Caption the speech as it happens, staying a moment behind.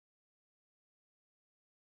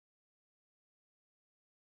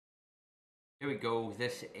Here we go.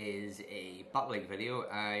 This is a Battle League video.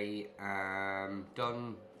 I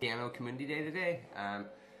done piano community day today.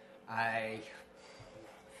 I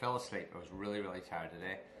fell asleep. I was really tired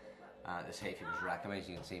today. This hay fever was wrecking me. As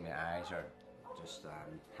you can see, my eyes are just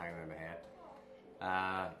hanging in my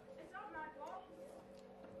head.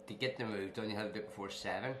 To get the move done, you had to do it before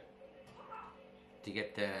 7. To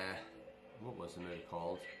get the, what was the move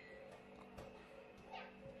called?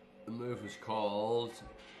 The move was called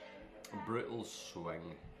Brutal Swing.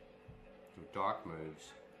 So dark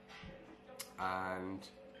moves. And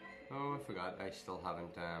oh, I forgot, I still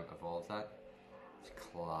haven't evolved that. It's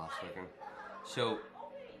class looking. So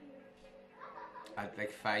I had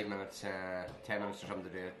like 5 minutes, 10 minutes or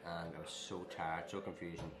something to do it, and I was so tired, so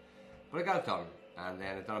confusing. But I got it done, and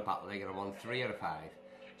then I done a Battle League and I won 3 out of 5.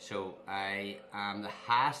 So I am the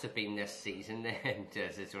highest I've been this season. Then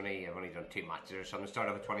I've only done 2 matches or something.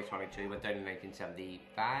 Started off with 2022, went down to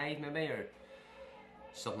 1975 maybe or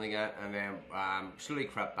something like that, and then slowly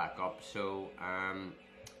crept back up. So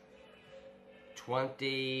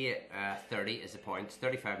 30 is the points.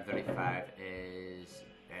 35 and 35 is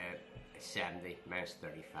 70 minus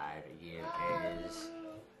 35 again is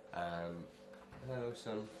hello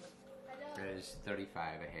son, is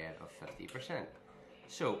 35 ahead of 50%.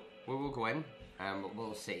 So we will go in and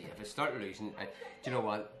we'll see. If I start losing, do you know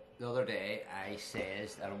what? The other day I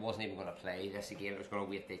says that I wasn't even going to play this again. I was going to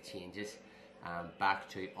wait the changes back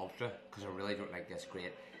to Ultra because I really don't like this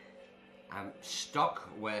great. I'm stuck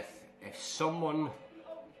with, if someone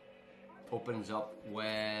opens up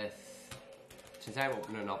with, since I'm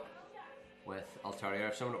opening up with Altaria,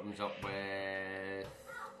 if someone opens up with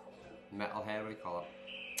Metalhead, what do you call it?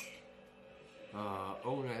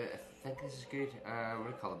 Oh no, I think this is good. What do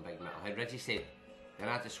you call it? Big Metalhead. Registeel. Then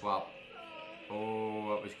I had to swap.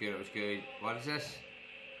 Oh, it was good, it was good. What is this?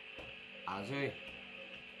 Azu.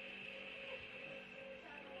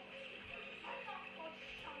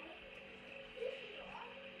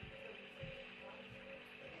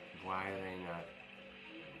 Why are they not?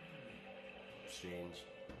 Strange.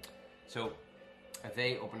 So, if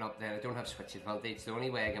they open up then I don't have switch advantage. The only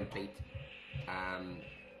way I can beat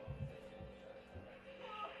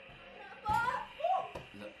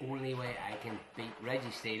the only way I can beat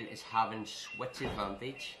Registeel is having switch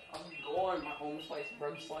advantage. I'm going, my home slice,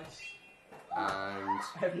 bread slice. And I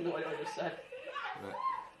have no idea what I just said. Right.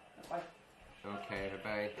 Bye. Okay,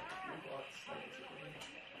 bye.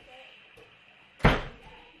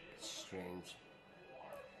 It's strange.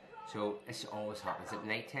 So this always happens at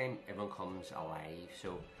night time. Everyone comes alive.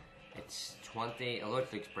 So it's 20. Although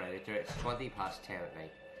it looks Predator, it's 20 past 10 at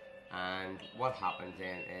night. And what happens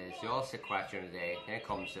then is they all sit question of the day. Then it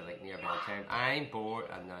comes to like near bedtime. I'm bored,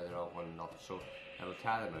 and now they're all wanting up. So it'll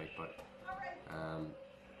tire them out. But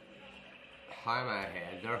how am I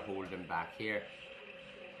ahead? They're holding back here.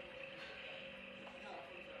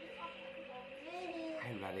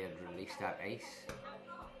 I'm ready to release that ice.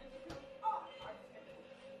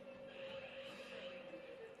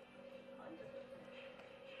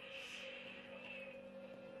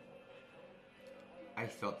 I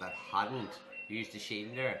thought that hadn't used the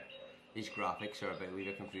shield there. These graphics are a bit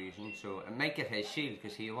of confusion, so I might get his shield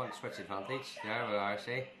because he'll want switch advantage. There we are,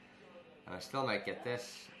 see? And I still might get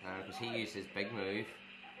this because he used his big move.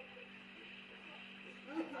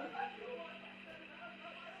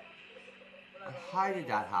 And how did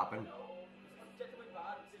that happen?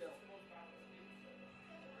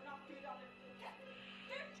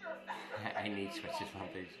 I need switch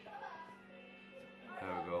advantage.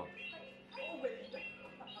 There we go.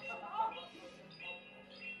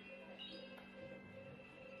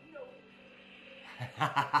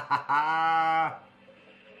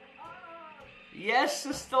 Yes,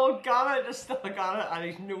 I still got it, and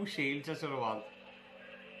there's no shields, that's what I want.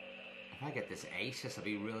 If I get this ace, this will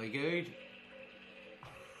be really good.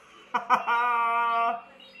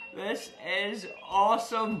 This is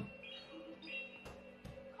awesome.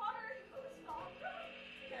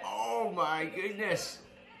 Oh my goodness.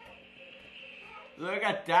 Look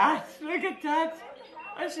at that,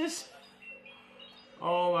 This is,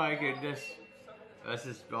 oh my goodness. This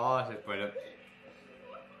is brilliant.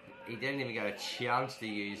 He didn't even get a chance to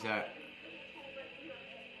use that.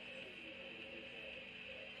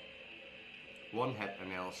 One hit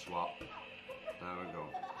and they'll swap. There we go.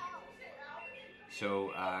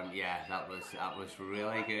 So yeah, that was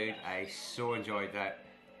really good. I so enjoyed that.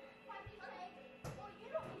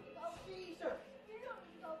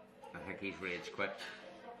 I think he's rage quit.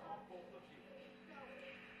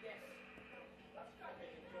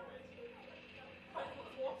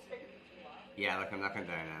 Yeah, look, I'm knocking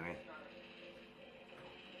down any.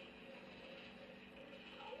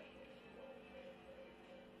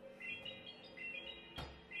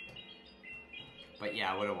 But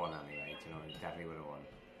yeah, I would have won anyway, you know, definitely would have won.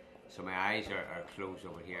 So my eyes are closed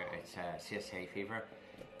over here. It's CS hay fever.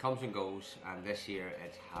 Comes and goes, and this year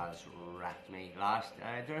it has wrecked me. I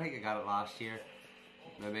don't think I got it last year.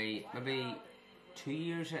 Maybe 2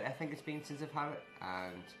 years I think it's been since I've had it,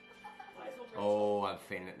 and oh, I'm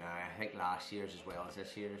feeling it now. I think last year's as well as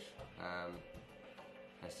this year's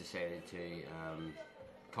has decided to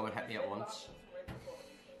come and hit me at once.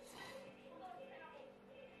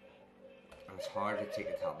 And it's hard to take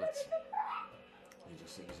the tablets. They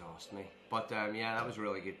just exhaust me. But yeah, that was a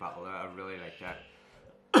really good battle there. I really liked that.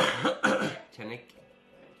 Tunic,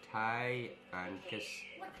 Ty, and Kiss,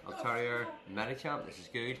 Altaria, Medicham. This is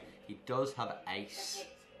good. He does have ice.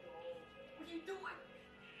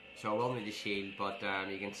 So I will need a shield, but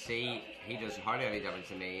you can see he does hardly any damage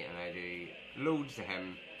to me, and I do loads to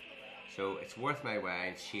him. So it's worth my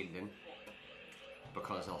while shielding,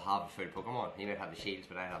 because I'll have a full Pokemon. He might have the shields,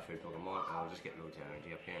 but I have full Pokemon, and I'll just get loads of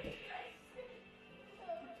energy up here.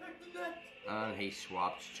 And he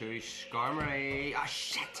swapped to Skarmory. Ah,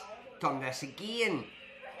 shit! Done this again!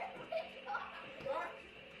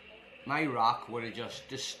 My rock would have just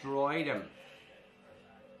destroyed him.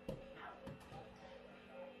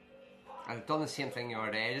 I've done the same thing the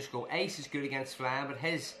other day. I just go, Ace is good against Flying, but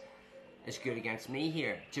his is good against me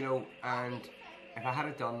here. Do you know? And if I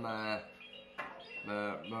had done my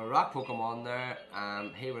rock Pokemon there,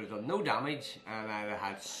 he would have done no damage, and I'd have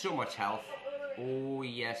had so much health. Oh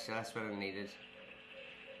yes, that's what I needed.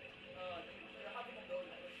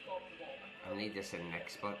 I need this in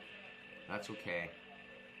next, but that's okay.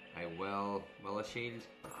 I will a shield.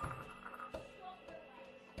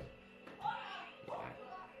 Yeah.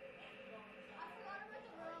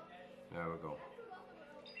 There we go.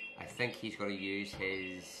 I think he's going to use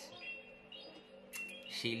his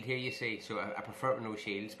shield here, you see. So I prefer no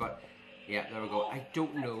shields, but yeah, there we go. I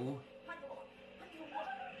don't know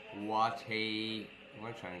what he... I'm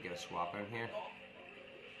going to try and get a swap in here.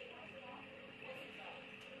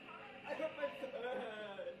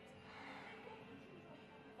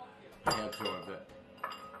 He absorbed it.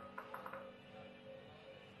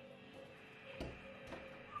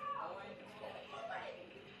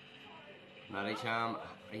 Medicham,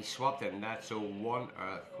 he swapped in that, so one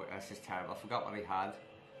Earthquake. This is terrible. I forgot what he had.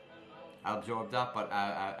 I absorbed that, but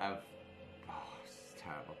I've... Oh, this is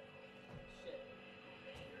terrible.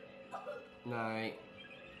 Now,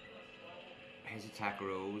 his attack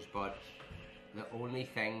rose, but the only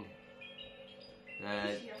thing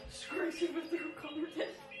that...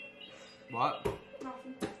 What?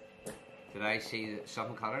 Nothing. Did I see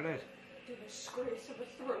something Connor did? Did a disgrace of a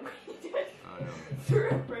throw he did. Oh no. Threw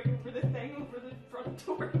it right over the thing, over the front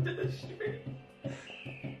door into the street. Does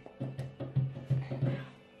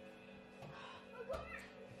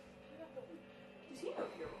he know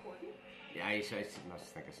you're recording? Yeah, he must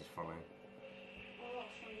think this is funny.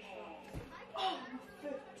 Oh, my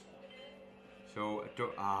foot. So,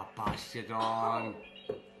 Bastiodon.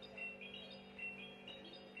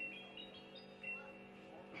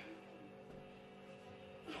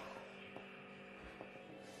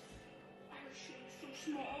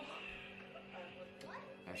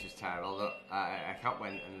 This is terrible. Look, I can't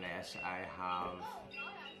win unless I have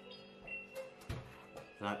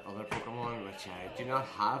that other Pokemon, which I do not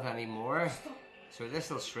have anymore. So this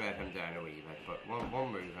will shred him down a wee bit, but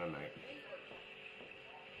one move and I'm out.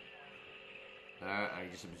 There, and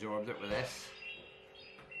he just absorbed it with this.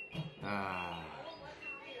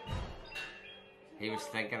 He was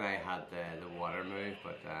thinking I had the water move,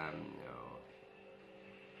 but no.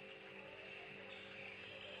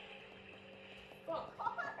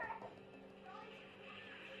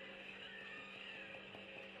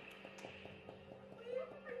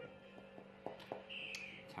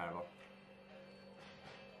 Terrible.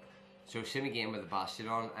 So same again with the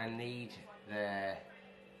Bastiodon. I need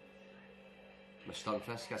my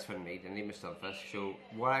Stunfisk. That's what I need. I need my Stunfisk. So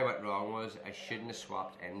what I went wrong was I shouldn't have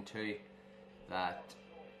swapped into that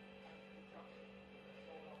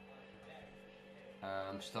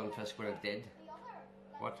Stunfisk when I did.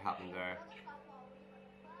 What happened there?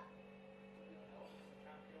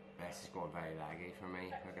 This is going very laggy for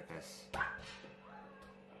me. Look at this.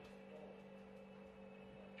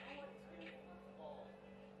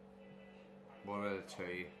 One of the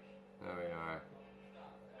two. There we are.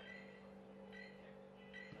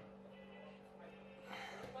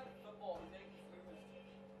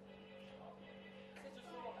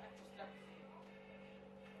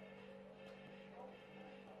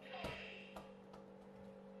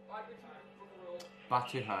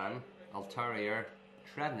 Batuhan, Altaria,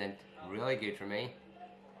 Trevenant, really good for me.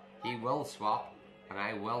 He will swap, and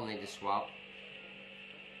I will need to swap.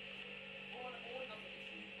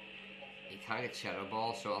 can't get Shadow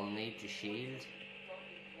Ball, so I'll need to shield.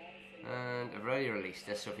 And I've already released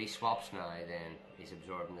this, so if he swaps now, then he's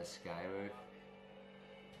absorbing the Sky move.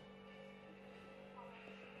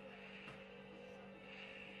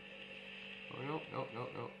 Oh no, no, no,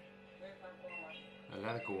 no. I'll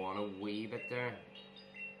let it go on a wee bit there.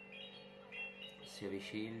 See if he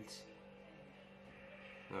shields.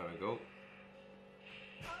 There we go.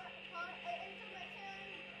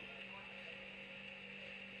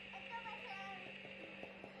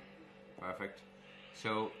 Perfect.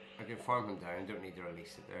 So I can farm him down, don't need to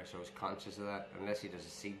release it there, so I was conscious of that. Unless he does a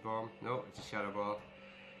Seed Bomb. No, it's a Shadow Ball.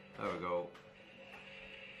 There we go.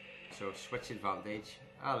 So switch advantage.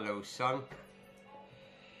 Hello, son.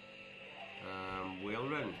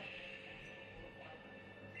 Whalrun.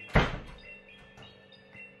 Can't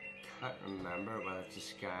remember whether it's a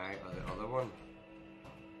Sky or the other one.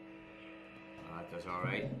 Oh, that does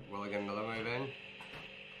alright. Will I get another move in?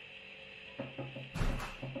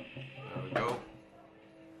 There we go.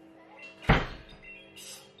 I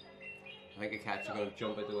think a cat's going to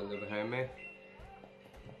jump out the window behind me.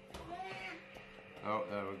 Oh,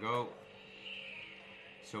 there we go.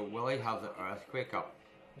 So will I have the Earthquake up?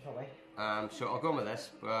 So I'll go with this,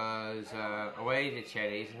 because away to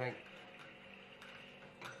Cherries, I think.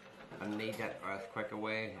 I need that Earthquake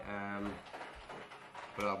away,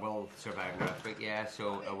 but I will survive an Earthquake, yeah,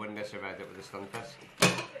 so I wouldn't have survived it with the Stunfisk.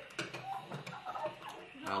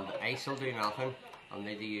 And the Ice will do nothing. I'll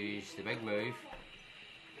need to use the big move.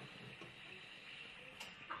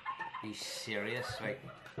 Be serious, like.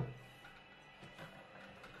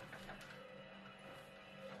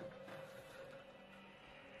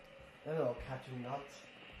 Then I'll catch him nuts.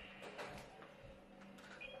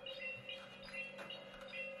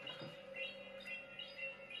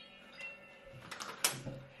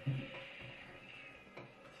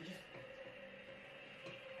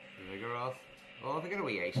 Vigoroth. Oh, if I get a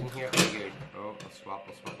wee ice in here, pretty good. Oh, I'll swap.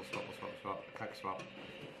 I can't swap.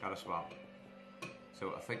 Gotta swap.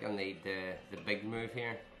 So I think I need the big move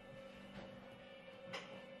here.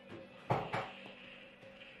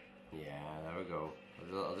 Yeah, there we go.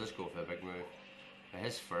 I'll just go for the big move. Now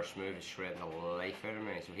his first move is shredding the life out of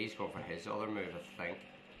me, so he's going for his other move, I think.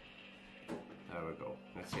 There we go.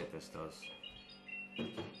 Let's see what this does.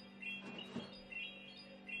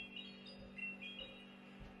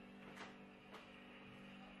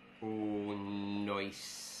 Oh,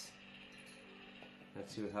 nice.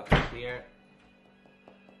 Let's see what happens here.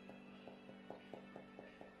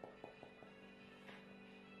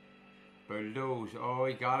 Bulldoze. Oh,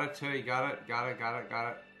 he got it too. He got it.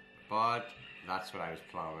 But that's what I was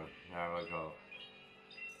planning. There we go.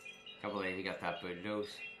 Can't believe he got that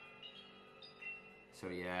bulldoze. So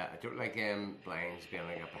yeah, I don't like blinds being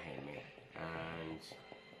like up behind me, and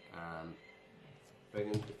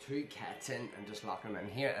bringing the two cats in and just locking them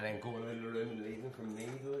in here, and then going in the room and leaving for me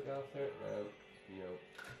to look after. No.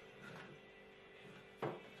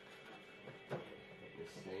 Let me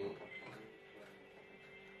see.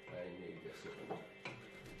 I need this open.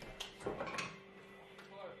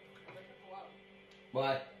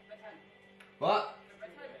 What? What?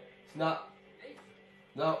 It's not.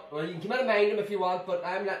 No. Well, you can come in and mind them if you want, but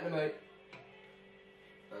I'm letting them out.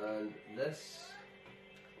 And this.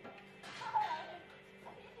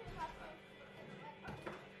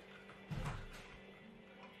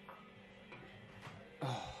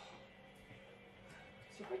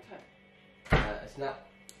 It's not.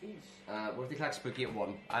 We've declared spooky at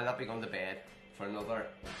 1. I'll not be going to bed for another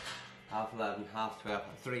half 11, half 12,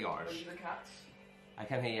 3 hours. Are you the cats? I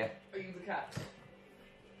can hear you. Are you the cats?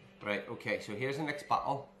 Right, okay, so here's the next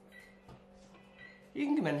battle. You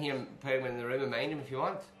can come in here and put them in the room and mind them if you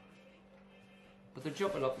want. But they're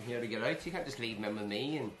jumping up in here to get out, so you can't just leave them in with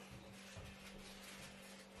me and...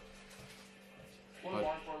 One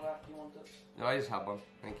more for left, you want it? No, I just have one,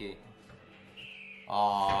 thank you.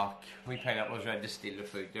 Aw, we Pineapple's ready to steal the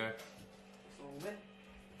food there.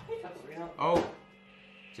 Oh,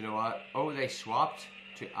 do you know what? Oh, they swapped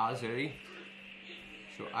to Azu.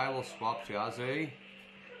 So I will swap to Azu.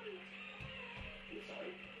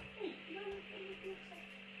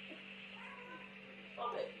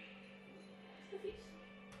 Stop it.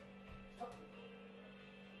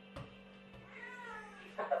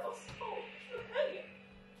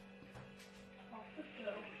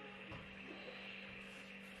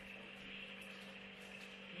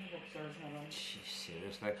 Jeez,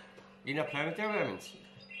 seriously. You're not playing with their women's?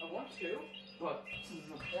 I want to, but since there's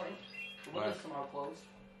no point. The window's somehow closed.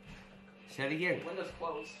 Say it again. The window's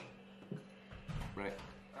closed. Right.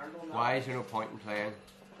 Why is there no point in playing?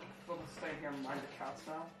 I'm staying here and mind the cats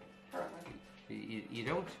now, apparently. You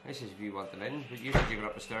don't? This is if you want them in, but you said you were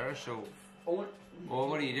up the stairs, so Owen. Oh,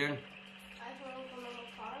 what are you doing? I thought from a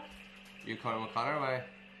car. You Conor McConnor, why? I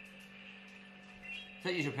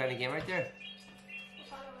thought you were playing a game out there. I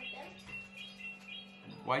thought it was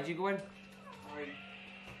them. Why'd you go in? I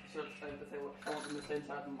sort of said that they were on the same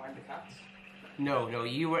side and mind the cats. No,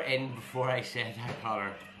 you were in before I said that,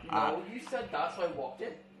 Conor. No, you said that, so I walked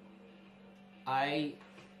in. I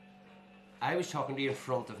was talking to you in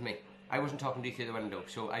front of me. I wasn't talking to you through the window,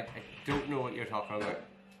 so I don't know what you're talking about.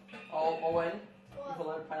 Oh, Owen. What? You've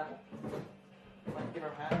allowed pineapple. Like, give her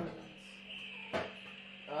a hand.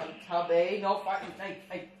 Tabby, no fighting.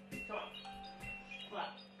 Hey, come on. Come on.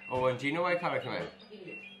 Oh, and do you know why Conor came in? To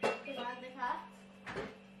mind the cat.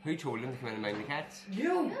 Who told him to come in and mind the cats?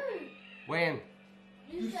 You! When?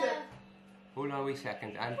 You You said, said- Hold on a wee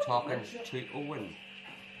second. I'm talking to Owen.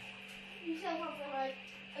 you said something like,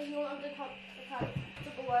 you want the cat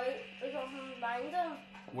to go out or something, mind them.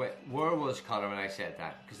 Where was Conor when I said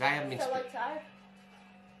that? Because I haven't been. Still outside.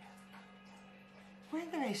 When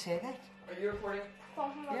did I say that? Are you recording?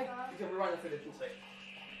 Something like Yeah. that. You can rewind the footage and say.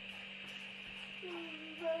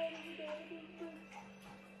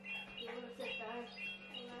 You want to sit down?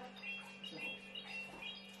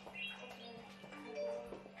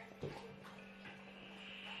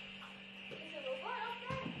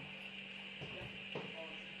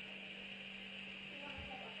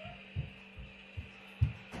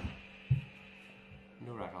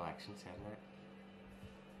 No recollection saying that.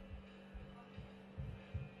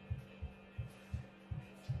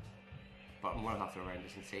 But I'm gonna have to rewind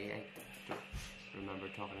this and see. I don't remember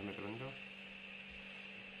talking to him at the window.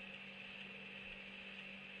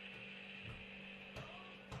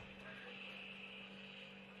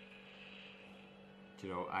 Do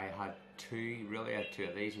you know, I had really had two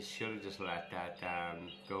of these. I should have just let that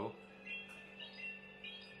go.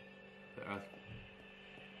 The earth.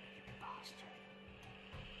 Bastard.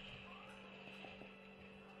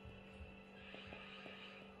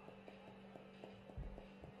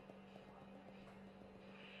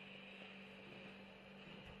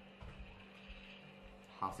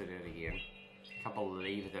 Have to do it again. Can't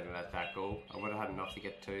believe I didn't let that go. I would have had enough to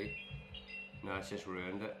get two. No, it's just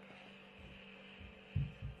ruined it.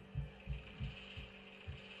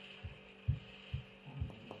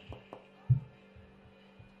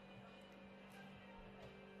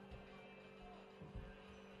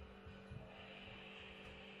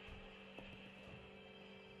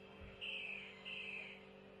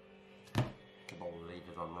 Can't believe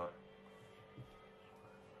I've done that.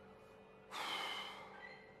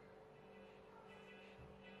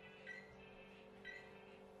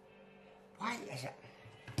 Why is it?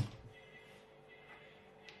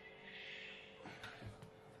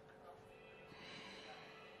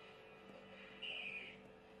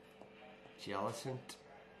 Jellicent.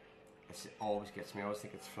 It always gets me. I always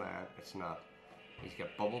think it's flat. It's not. He's got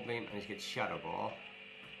Bubble Beam and he's got Shadow Ball.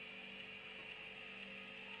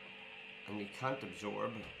 And you can't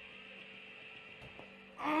absorb.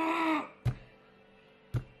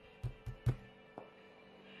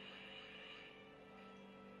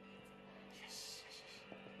 Yes.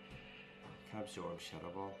 Can absorb Shadow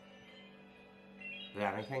Ball. Is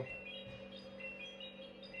there anything?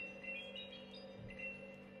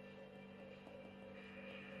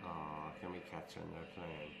 Aw, can we catch her in there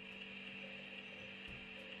playing?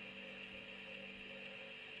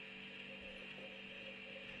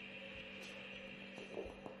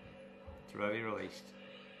 It's already released.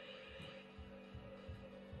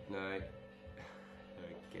 No.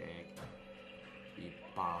 Okay. You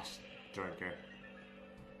bastard drinker.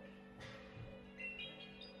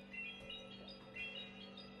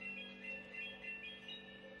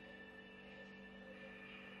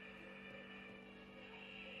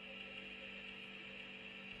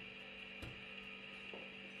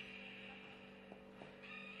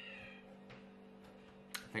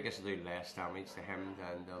 I think this will do less damage to him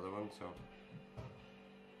than the other one, so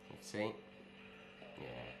let's see. Yeah.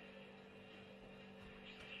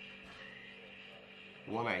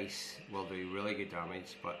 One ice will do really good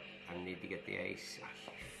damage, but I need to get the ice.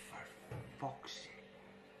 Oh, for fuck's sake.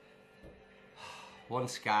 One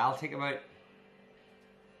sky will take him out.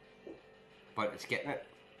 But it's getting it.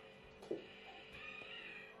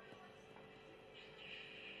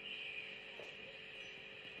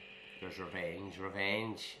 There's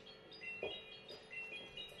revenge.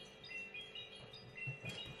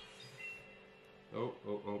 Oh,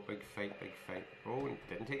 big fight. Oh,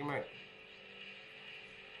 didn't take him out.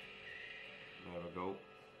 There we go.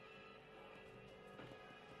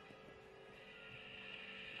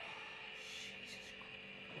 Jesus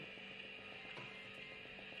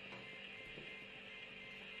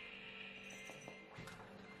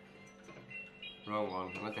Wrong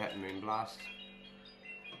one. I meant to hit Moonblast.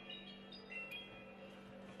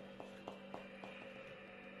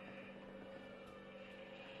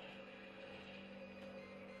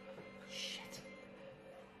 Shit.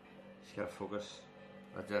 Just gotta focus.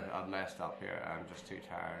 I've messed up here. I'm just too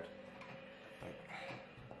tired. Like,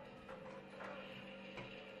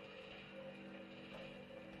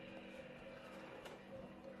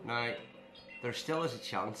 now, there still is a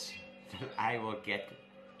chance that I will get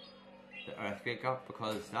the Earthquake up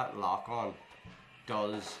because that lock on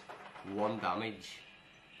does 1 damage.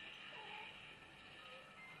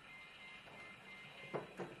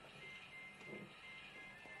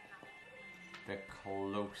 The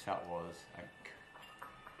close that was.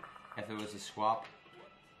 If there was a swap.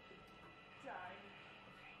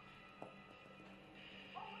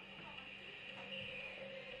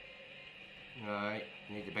 Right,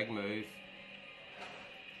 need a big move.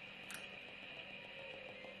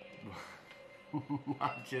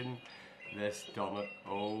 Imagine this done it.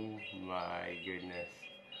 Oh my goodness.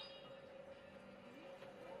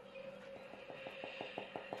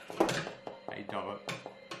 I done it.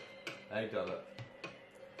 I done it.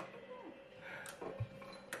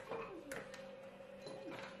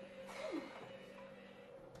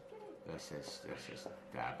 This is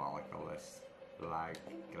diabolical, this lag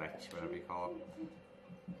glitch, whatever you call it.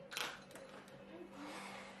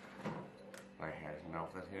 My head's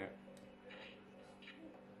melted here.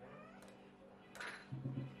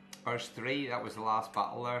 Burst 3, that was the last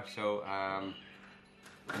battle there, so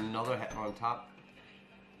another hit on top.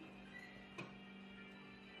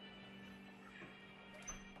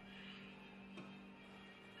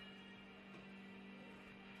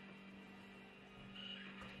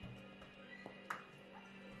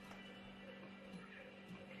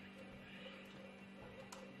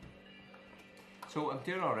 So I'm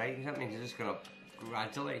doing alright, that means I'm just gonna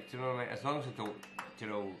gradually, do you know what I mean? As long as I don't, you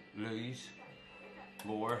know, lose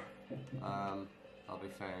more, I'll be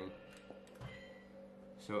fine.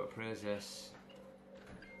 So praise this.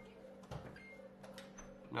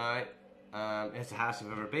 Now, it's the highest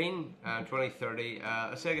I've ever been. 20, 30,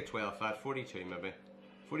 I say I get 12 that, 42 maybe.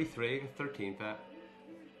 43, I get 13 that.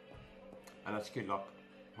 And that's good luck.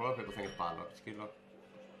 A lot of people think it's bad luck, it's good luck.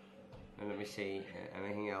 And let me see,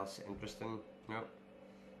 anything else interesting? Nope.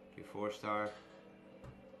 Do 4-star.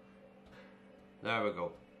 There we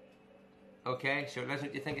go. Okay, so listen,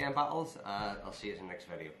 what you think of them battles? I'll see you in the next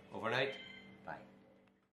video. Overnight.